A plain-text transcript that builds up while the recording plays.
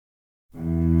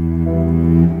The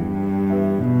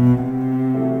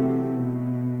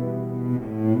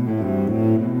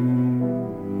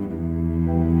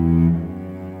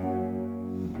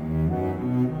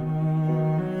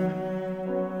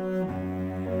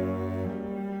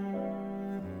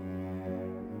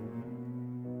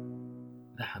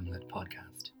Hamlet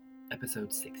Podcast,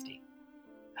 Episode 60.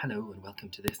 Hello and welcome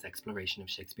to this exploration of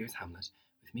Shakespeare's Hamlet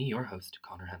with me, your host,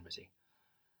 Conor Hanratty.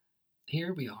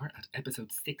 Here we are at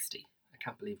Episode 60. I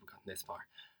can't believe we've gotten this far.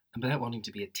 And without wanting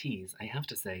to be a tease, I have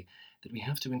to say that we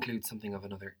have to include something of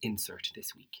another insert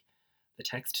this week. The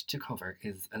text to cover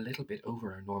is a little bit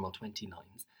over our normal 20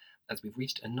 lines, as we've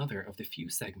reached another of the few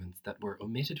segments that were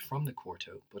omitted from the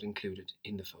Quarto but included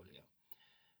in the folio.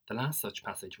 The last such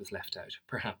passage was left out,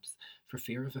 perhaps for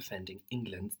fear of offending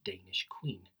England's Danish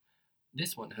Queen.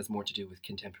 This one has more to do with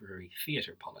contemporary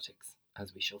theatre politics,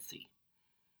 as we shall see.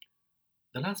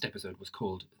 The last episode was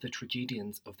called The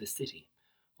Tragedians of the City,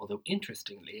 although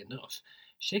interestingly enough,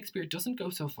 Shakespeare doesn't go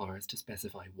so far as to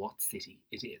specify what city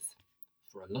it is.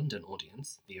 For a London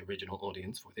audience, the original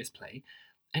audience for this play,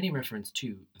 any reference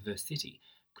to the city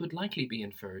could likely be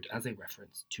inferred as a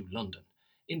reference to London,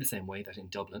 in the same way that in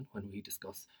Dublin, when we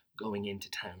discuss going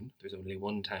into town, there's only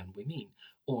one town we mean,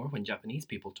 or when Japanese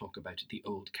people talk about the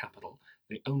old capital,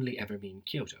 they only ever mean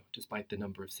Kyoto, despite the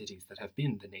number of cities that have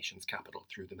been the nation's capital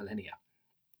through the millennia.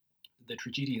 The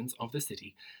tragedians of the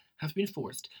city have been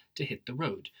forced to hit the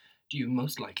road, due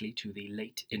most likely to the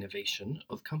late innovation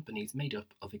of companies made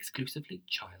up of exclusively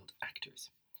child actors.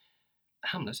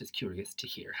 Hamlet is curious to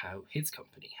hear how his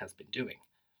company has been doing.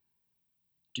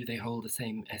 Do they hold the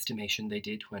same estimation they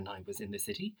did when I was in the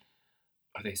city?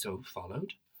 Are they so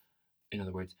followed? In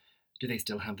other words, do they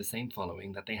still have the same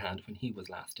following that they had when he was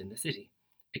last in the city?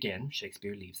 Again,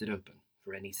 Shakespeare leaves it open.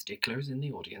 For any sticklers in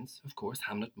the audience, of course,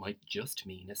 Hamlet might just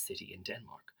mean a city in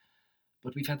Denmark.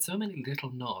 But we've had so many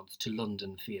little nods to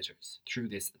London theatres, through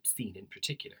this scene in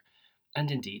particular, and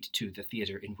indeed to the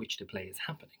theatre in which the play is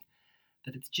happening,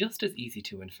 that it's just as easy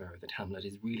to infer that Hamlet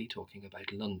is really talking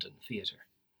about London theatre.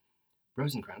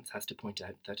 Rosencrantz has to point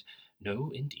out that,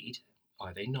 no, indeed,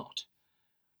 are they not.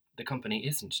 The company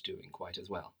isn't doing quite as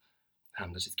well.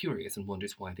 Hamlet is curious and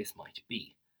wonders why this might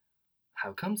be.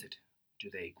 How comes it? Do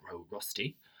they grow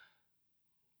rusty?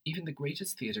 Even the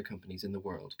greatest theatre companies in the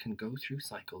world can go through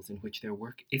cycles in which their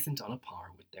work isn't on a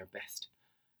par with their best.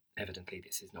 Evidently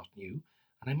this is not new,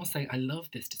 and I must say I love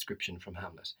this description from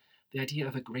Hamlet, the idea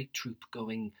of a great troupe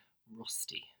going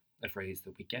rusty, a phrase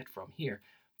that we get from here,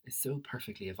 is so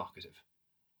perfectly evocative.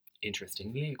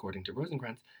 Interestingly, according to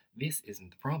Rosencrantz, this isn't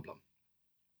the problem.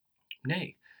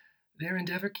 Nay, their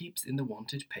endeavour keeps in the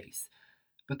wonted pace,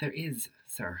 but there is,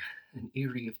 sir, an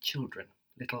Eyrie of children,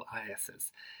 little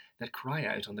eyases, that cry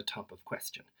out on the top of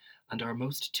question, and are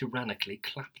most tyrannically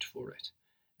clapped for it.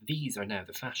 These are now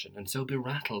the fashion, and so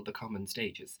berattle the common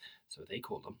stages, so they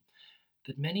call them,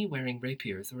 that many wearing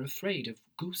rapiers are afraid of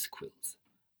goose quills,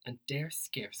 and dare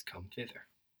scarce come thither.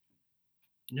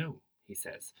 No, he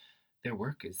says, their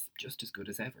work is just as good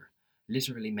as ever,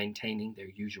 literally maintaining their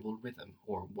usual rhythm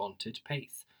or wonted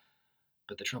pace.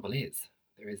 But the trouble is,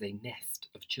 there is a nest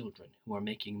of children who are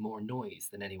making more noise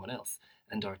than anyone else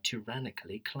and are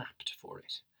tyrannically clapped for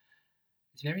it.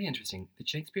 It's very interesting that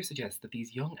Shakespeare suggests that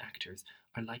these young actors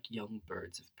are like young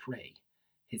birds of prey.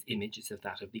 His image is of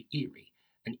that of the Eyrie,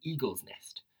 an eagle's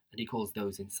nest, and he calls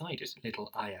those inside it little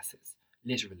eyases,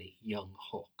 literally young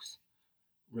hawks.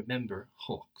 Remember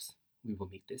hawks. We will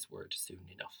meet this word soon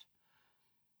enough.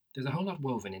 There's a whole lot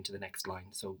woven into the next line,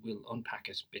 so we'll unpack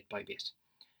it bit by bit.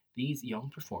 These young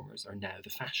performers are now the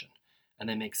fashion, and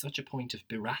they make such a point of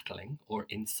berattling or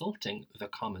insulting the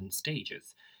common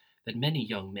stages that many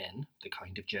young men, the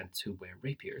kind of gents who wear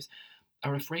rapiers,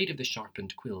 are afraid of the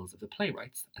sharpened quills of the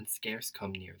playwrights and scarce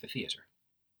come near the theatre.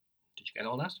 Did you get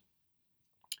all that?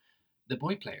 The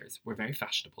boy players were very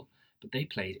fashionable, but they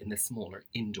played in the smaller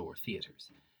indoor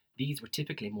theatres. These were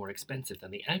typically more expensive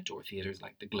than the outdoor theatres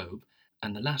like the Globe,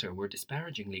 and the latter were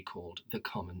disparagingly called the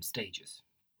common stages.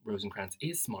 Rosencrantz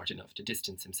is smart enough to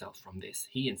distance himself from this.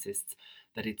 He insists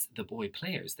that it's the boy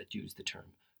players that use the term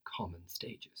common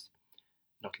stages,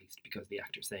 not least because the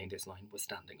actor saying this line was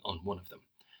standing on one of them.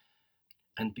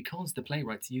 And because the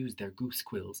playwrights used their goose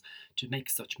quills to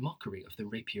make such mockery of the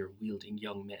rapier-wielding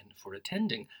young men for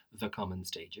attending the common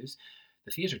stages,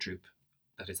 the theatre troupe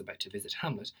that is about to visit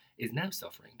Hamlet is now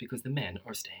suffering because the men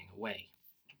are staying away.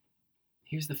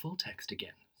 Here's the full text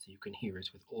again, so you can hear it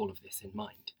with all of this in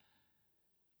mind.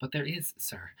 But there is,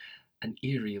 sir, an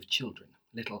Eyrie of children,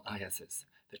 little eyases,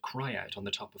 that cry out on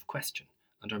the top of question,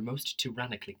 and are most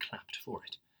tyrannically clapped for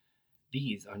it.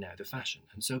 These are now the fashion,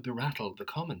 and so berattle the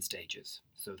common stages,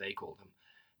 so they call them,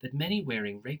 that many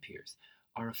wearing rapiers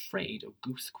are afraid of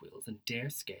goose quills and dare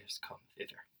scarce come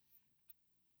thither.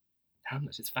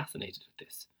 Hamlet is fascinated at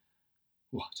this.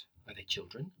 What, are they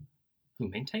children? Who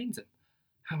maintains them?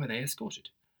 How are they escorted?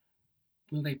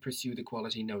 Will they pursue the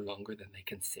quality no longer than they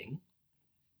can sing?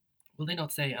 Will they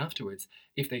not say afterwards,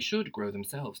 if they should grow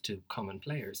themselves to common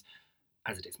players,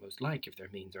 as it is most like if their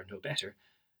means are no better,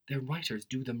 their writers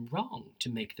do them wrong to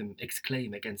make them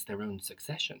exclaim against their own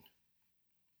succession?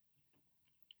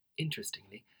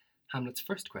 Interestingly, Hamlet's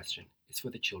first question is for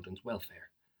the children's welfare.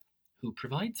 Who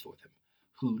provides for them?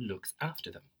 Who looks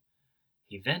after them?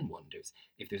 He then wonders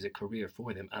if there's a career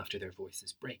for them after their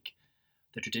voices break.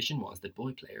 The tradition was that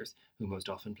boy players, who most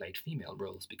often played female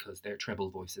roles because their treble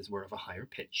voices were of a higher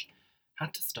pitch,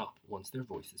 had to stop once their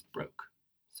voices broke.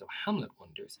 So Hamlet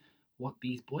wonders what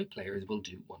these boy players will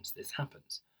do once this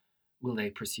happens. Will they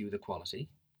pursue the quality,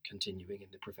 continuing in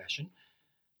the profession?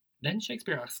 Then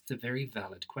Shakespeare asks a very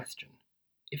valid question.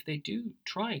 If they do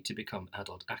try to become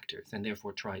adult actors and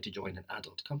therefore try to join an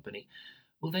adult company,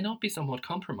 will they not be somewhat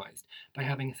compromised by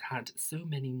having had so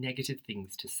many negative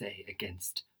things to say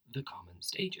against the common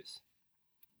stages?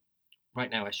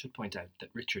 Right now, I should point out that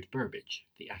Richard Burbage,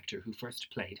 the actor who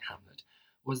first played Hamlet,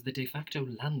 was the de facto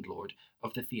landlord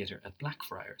of the theatre at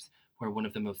Blackfriars, where one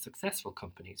of the most successful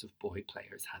companies of boy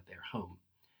players had their home.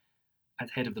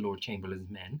 As head of the Lord Chamberlain's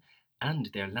men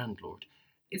and their landlord,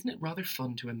 isn't it rather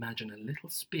fun to imagine a little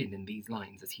spin in these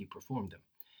lines as he performed them?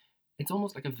 It's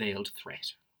almost like a veiled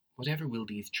threat. Whatever will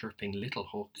these chirping little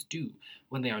hawks do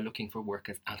when they are looking for work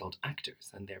as adult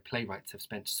actors and their playwrights have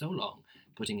spent so long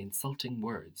putting insulting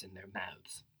words in their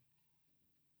mouths?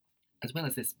 As well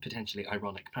as this potentially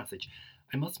ironic passage,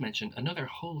 I must mention another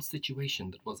whole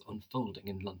situation that was unfolding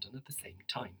in London at the same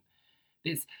time.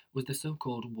 This was the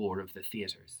so-called War of the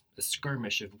Theatres, a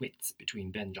skirmish of wits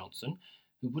between Ben Jonson,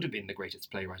 who would have been the greatest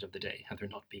playwright of the day had there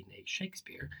not been a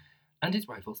Shakespeare, and his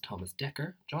rivals Thomas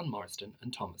Dekker, John Marston,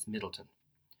 and Thomas Middleton.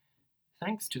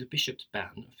 Thanks to the Bishop's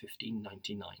ban of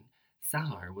 1599,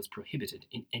 satire was prohibited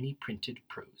in any printed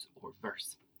prose or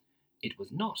verse. It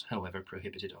was not, however,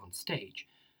 prohibited on stage,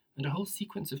 and a whole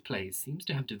sequence of plays seems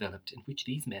to have developed in which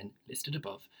these men, listed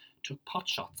above, took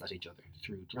potshots at each other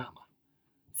through drama.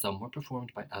 Some were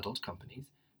performed by adult companies,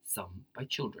 some by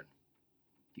children.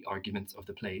 The arguments of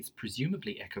the plays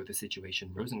presumably echo the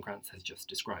situation Rosencrantz has just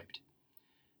described.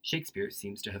 Shakespeare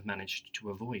seems to have managed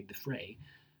to avoid the fray,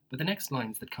 but the next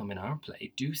lines that come in our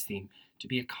play do seem to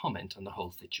be a comment on the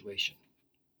whole situation.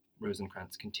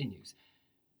 Rosencrantz continues,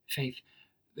 "Faith,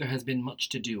 there has been much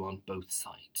to do on both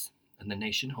sides, and the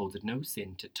nation holds it no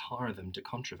sin to tar them to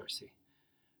controversy.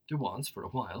 There was, for a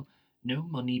while, no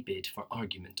money bid for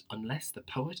argument unless the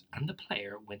poet and the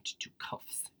player went to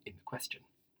cuffs in the question."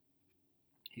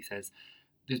 He says,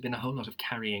 "There's been a whole lot of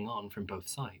carrying on from both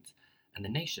sides, and the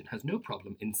nation has no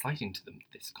problem inciting to them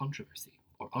this controversy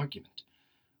or argument.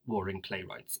 Warring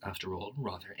playwrights, after all,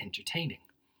 rather entertaining."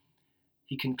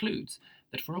 He concludes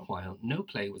that for a while no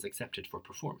play was accepted for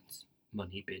performance,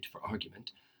 money bid for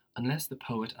argument, unless the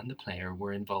poet and the player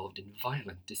were involved in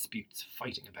violent disputes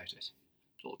fighting about it.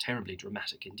 All terribly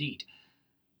dramatic indeed.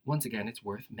 Once again, it's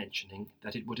worth mentioning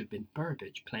that it would have been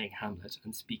Burbage playing Hamlet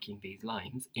and speaking these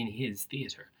lines in his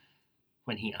theatre,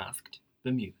 when he asked,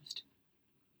 bemused,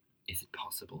 "Is it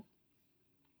possible?"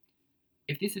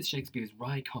 If this is Shakespeare's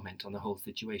wry comment on the whole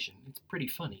situation, it's pretty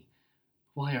funny.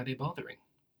 Why are they bothering?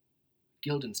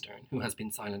 Guildenstern, who has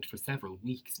been silent for several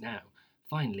weeks now,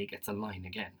 finally gets a line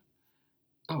again.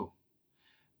 "Oh,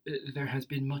 there has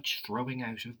been much throwing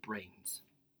out of brains.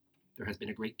 There has been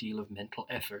a great deal of mental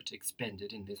effort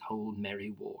expended in this whole merry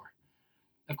war."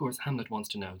 Of course, Hamlet wants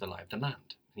to know the lie of the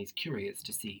land, and he's curious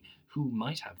to see who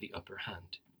might have the upper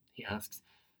hand. He asks,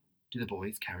 do the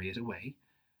boys carry it away?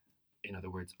 In other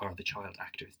words, are the child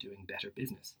actors doing better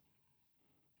business?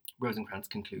 Rosencrantz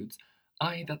concludes,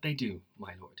 "Aye, that they do,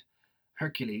 my lord.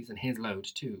 Hercules and his load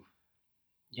too."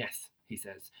 "Yes," he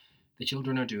says, "the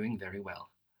children are doing very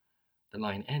well." The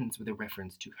line ends with a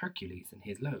reference to Hercules and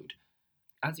his load.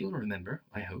 As you'll remember,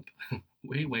 I hope,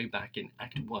 way back in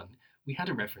Act 1, we had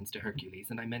a reference to Hercules,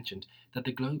 and I mentioned that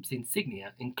the globe's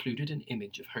insignia included an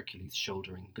image of Hercules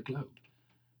shouldering the globe.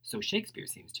 So Shakespeare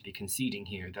seems to be conceding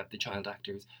here that the child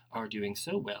actors are doing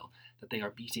so well that they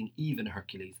are beating even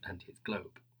Hercules and his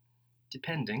globe.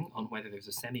 Depending on whether there's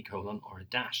a semicolon or a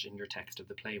dash in your text of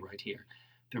the play right here,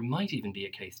 there might even be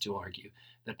a case to argue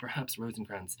that perhaps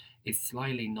Rosencrantz is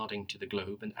slyly nodding to the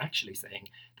globe and actually saying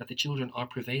that the children are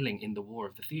prevailing in the war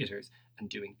of the theatres and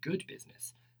doing good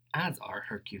business, as are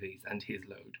Hercules and his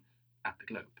load at the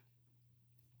globe.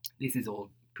 This is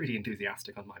all pretty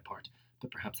enthusiastic on my part,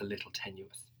 but perhaps a little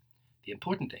tenuous. The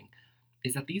important thing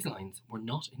is that these lines were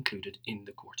not included in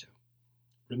the Quarto.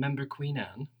 Remember Queen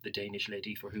Anne, the Danish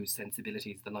lady for whose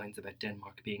sensibilities the lines about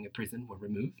Denmark being a prison were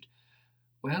removed?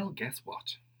 Well, guess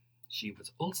what? She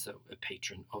was also a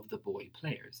patron of the boy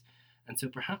players, and so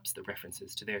perhaps the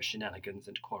references to their shenanigans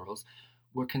and quarrels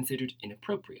were considered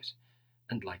inappropriate,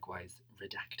 and likewise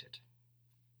redacted.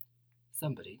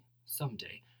 Somebody,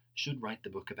 someday, should write the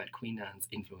book about Queen Anne's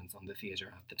influence on the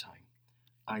theatre at the time.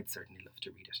 I'd certainly love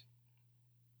to read it.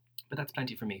 But that's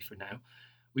plenty for me for now.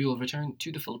 We will return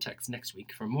to the full text next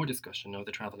week for more discussion of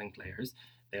the travelling players.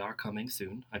 They are coming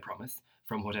soon, I promise,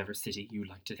 from whatever city you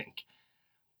like to think.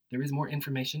 There is more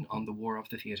information on the War of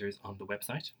the Theatres on the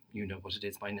website. You know what it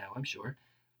is by now, I'm sure.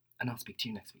 And I'll speak to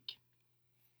you next week.